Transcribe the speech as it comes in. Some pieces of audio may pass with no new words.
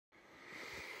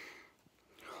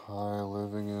Hi,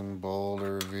 living in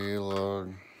Boulder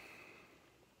vlog.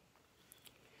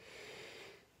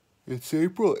 It's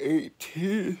April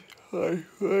 18th. Hi,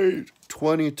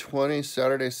 2020,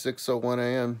 Saturday, 6:01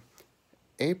 a.m.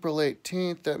 April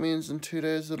 18th, that means in 2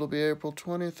 days it'll be April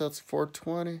 20th. That's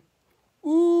 420.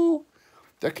 Ooh,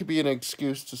 that could be an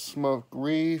excuse to smoke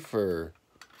reefer.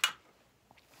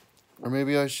 Or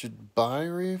maybe I should buy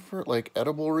reefer, like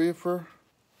edible reefer.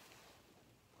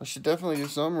 I should definitely do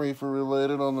some reefer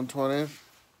related on the 20th.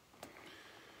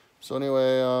 So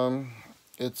anyway,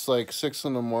 it's like 6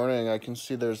 in the morning. I can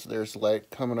see there's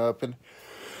light coming up, and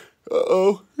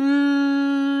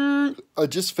I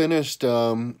just finished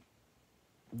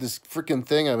this freaking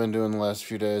thing I've been doing the last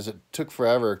few days. It took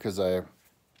forever because I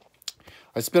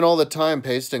spent all the time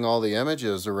pasting all the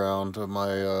images around my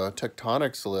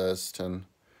tectonics list and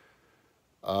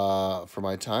for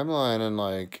my timeline, and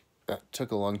like that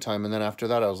took a long time. And then after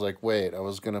that, I was like, wait, I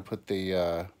was gonna put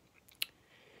the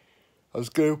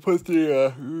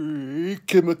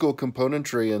chemical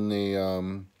componentry in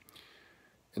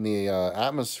the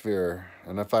atmosphere,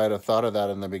 and if I had thought of that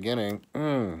in the beginning,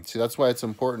 see, that's why it's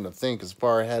important to think as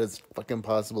far ahead as fucking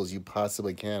possible as you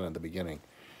possibly can at the beginning,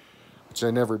 which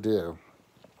I never do.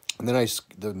 And then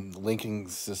the linking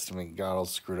system got all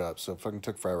screwed up, so it fucking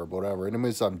took forever, but whatever.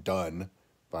 Anyways, I'm done,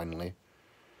 finally.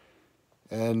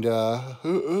 And now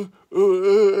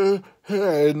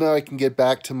I can get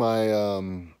back to my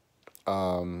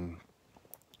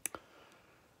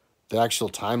the actual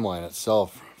timeline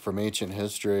itself from ancient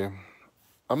history.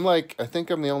 I think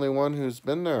I'm the only one who's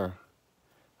been there.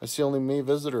 I see only me,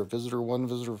 visitor one,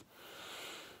 visitor.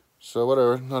 So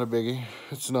whatever, not a biggie.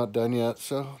 It's not done yet.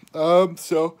 So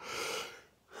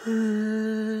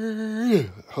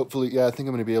hopefully, yeah, I think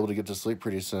I'm gonna be able to get to sleep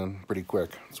pretty soon, pretty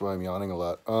quick. That's why I'm yawning a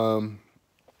lot.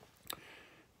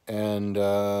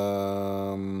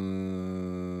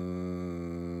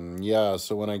 Yeah.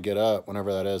 So when I get up,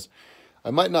 whenever that is,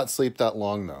 I might not sleep that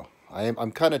long though.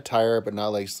 I'm kind of tired, but not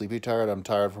like sleepy tired. I'm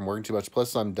tired from working too much.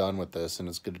 Plus, I'm done with this, and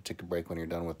it's good to take a break when you're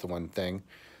done with the one thing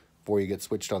before you get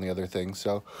switched on the other thing.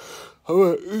 So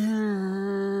I'm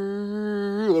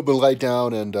gonna lie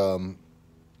down and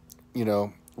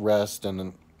rest, and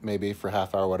then maybe for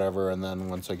half hour, whatever. And then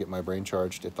once I get my brain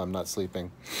charged, if I'm not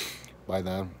sleeping by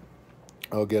then,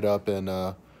 I'll get up and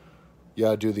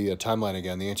do the timeline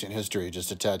again, the ancient history.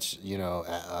 Just attach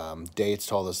dates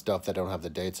to all the stuff that don't have the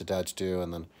dates attached to,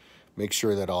 and then make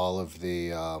sure that all of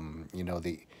the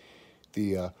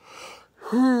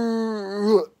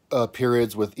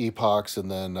periods with epochs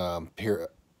and then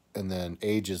and then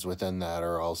ages within that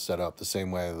are all set up the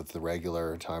same way with the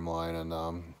regular timeline,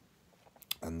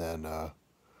 and then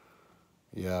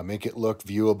make it look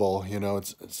viewable. It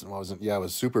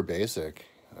was super basic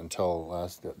until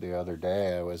the other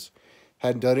day.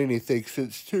 Hadn't done anything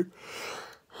since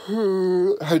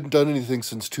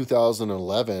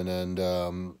 2011, and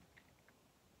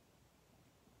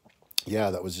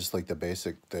that was just like the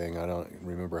basic thing. I don't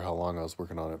remember how long I was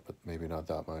working on it, but maybe not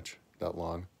that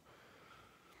long.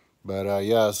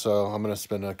 But so I'm gonna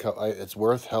spend it's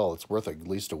worth at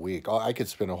least a week. I could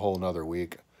spend a whole another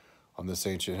week on this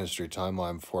ancient history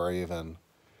timeline before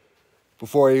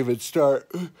I even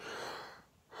start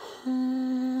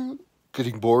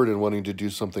getting bored and wanting to do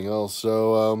something else.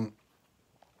 So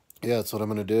that's what I'm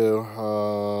gonna do.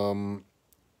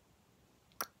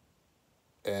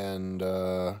 And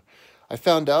I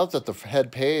found out that the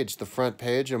front page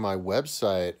of my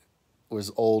website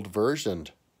was old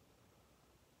versioned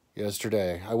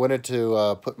yesterday. I wanted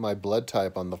to put my blood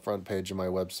type on the front page of my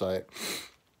website,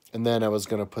 and then I was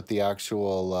going to put the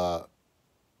actual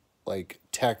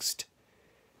text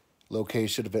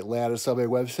location of Atlantis on my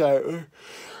website,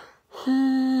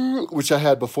 which I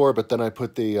had before, but then I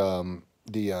put the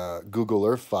Google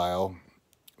Earth file.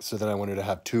 So then I wanted to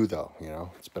have two, though.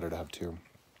 It's better to have two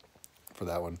for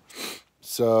that one.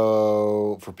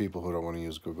 So for people who don't want to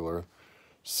use Google Earth.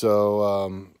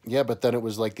 So, but then it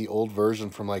was like the old version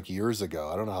from like years ago.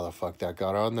 I don't know how the fuck that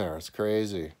got on there. It's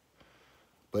crazy.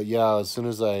 But yeah, as soon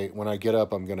as when I get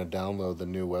up, I'm going to download the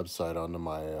new website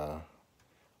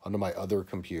onto my other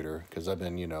computer, because I've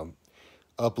been,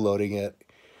 uploading it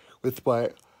with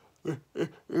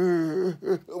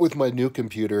my new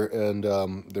computer, and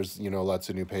there's, lots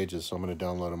of new pages, so I'm going to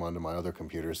download them onto my other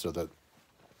computer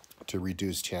to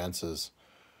reduce chances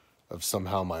of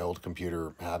somehow my old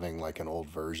computer having like an old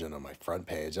version of my front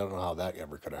page. I don't know how that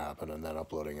ever could have happened, and then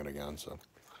uploading it again. So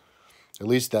at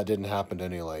least that didn't happen to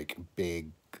any like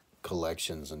big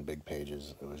collections and big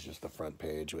pages. It was just the front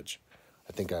page, which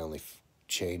I think I only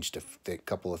changed a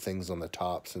couple of things on the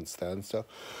top since then. So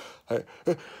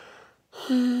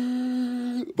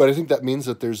but But I think that means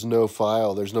that there's no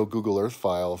file, there's no Google Earth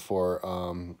file for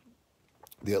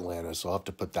the Atlantis, so I'll have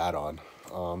to put that on.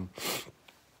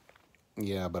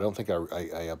 Yeah, but I don't think I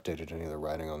updated any of the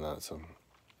writing on that, so.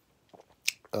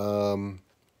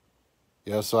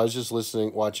 Yeah, so I was just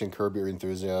watching Curb Your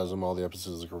Enthusiasm, all the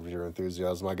episodes of Curb Your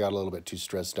Enthusiasm. I got a little bit too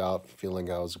stressed out,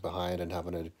 feeling I was behind and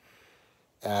having to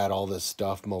add all this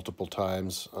stuff multiple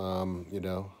times. You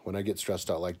know, when I get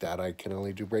stressed out like that, I can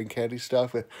only do brain candy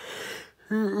stuff.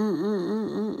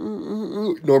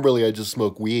 Normally, I just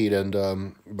smoke weed, and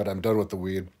but I'm done with the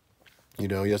weed. You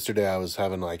know, yesterday I was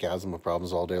having like asthma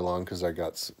problems all day long because I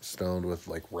got stoned with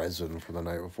like resin from the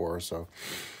night before. So,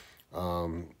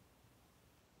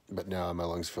 but now my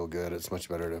lungs feel good. It's much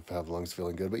better to have lungs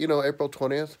feeling good. But you know, April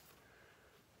 20th,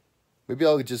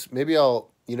 maybe I'll,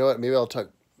 you know what? Maybe I'll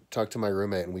talk to my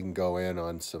roommate and we can go in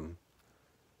on some,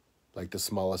 like the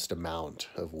smallest amount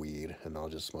of weed, and I'll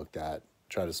just smoke that.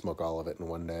 Try to smoke all of it in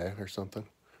one day or something.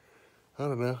 I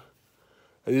don't know.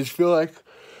 I just feel like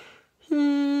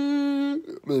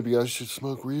maybe I should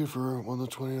smoke weed for on the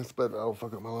 20th, but I'll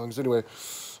fuck up my lungs anyway.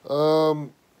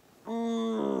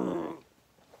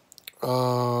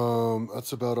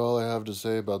 That's about all I have to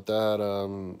say about that.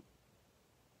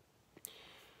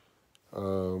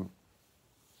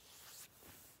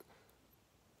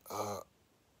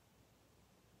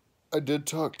 I did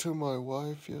talk to my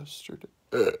wife yesterday.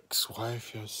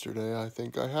 Ex-wife yesterday, I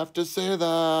think I have to say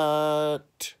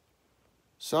that.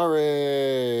 Sorry.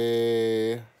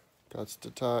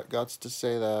 Gots to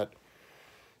say that.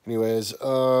 Anyways,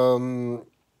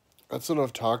 that's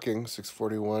enough talking.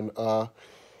 6:41.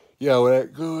 Yeah, when I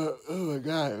go, oh my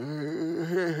god.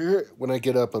 When I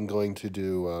get up, I'm going to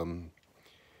do,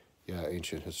 yeah,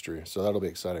 ancient history. So that'll be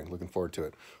exciting. Looking forward to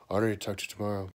it. I'll already talk to you tomorrow.